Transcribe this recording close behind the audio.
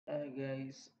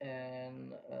Guys,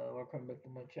 and welcome back to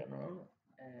my channel.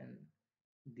 And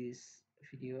this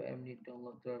video I'm need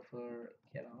download driver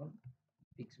Canon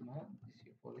PIXMA. This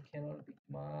is for the Canon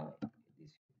PIXMA. This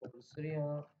is for the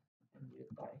serial, and you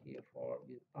type here for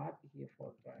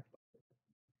driver.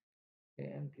 Okay,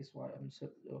 and please why I'm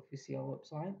search the official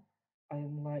website. I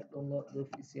am like download the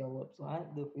official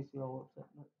website. The official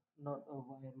website not a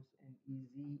virus and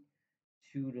easy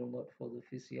to download for the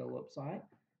official website.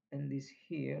 And this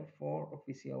here for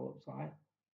official website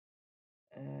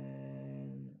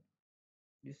and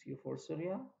this here for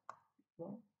Syria.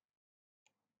 Well,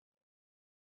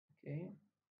 okay,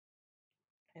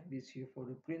 and this here for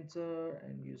the printer,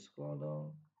 and you scroll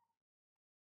down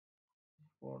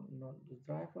for not the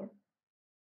driver.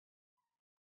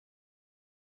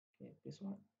 Okay, this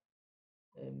one.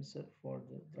 Search for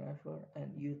the driver,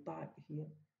 and you type here.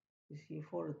 This here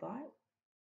for the type.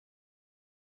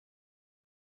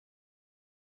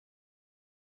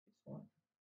 This one,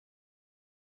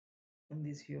 and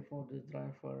this here for the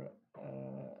driver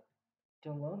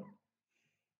download,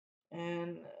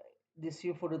 and this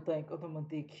here for the type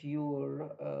automatic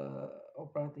your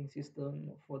operating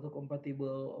system for the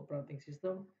compatible operating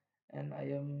system, and I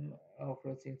am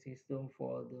operating system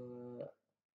for the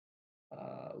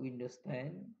Windows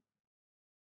 10.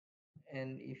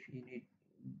 And if you need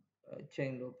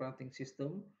change the operating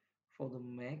system for the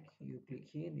Mac, you click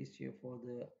here. This here for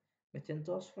the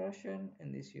Macintosh version,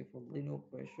 and this here for Linux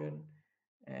version,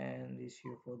 and this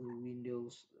here for the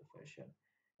Windows version.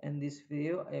 And this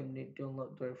video I need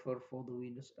download driver for the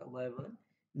Windows 11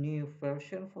 new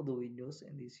version for the Windows,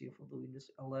 and this here for the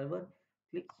Windows 11.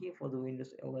 Click here for the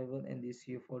Windows 11, and this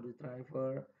here for the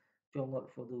driver download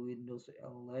for the Windows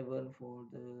 11 for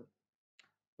the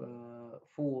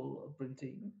full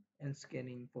printing and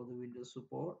scanning for the Windows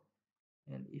support.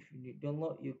 And if you need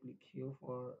download, you click here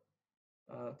for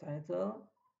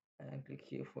title and click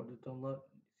here for the download.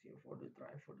 Here for the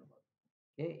drive for download.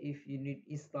 Okay, if you need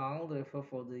install driver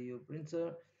for the your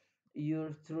printer,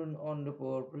 you turn on the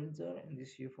power printer, and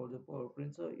this here for the power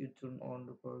printer. You turn on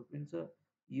the power printer.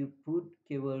 You put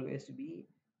cable USB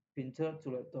printer to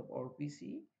laptop or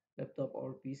PC. Laptop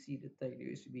or PC detect the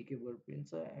USB cable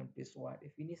printer, and please wait.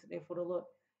 If finish there for the load.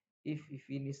 If you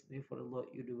finish there for the load,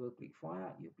 you double click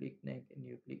file, you click next, and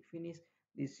you click finish.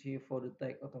 This here for the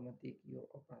tag automatic your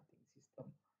operating system.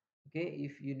 Okay,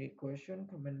 if you need question,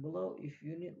 comment below. If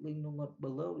you need link download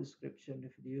below description the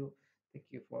video. Thank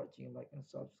you for watching, like and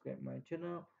subscribe my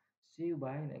channel. See you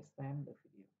by next time the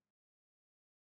video.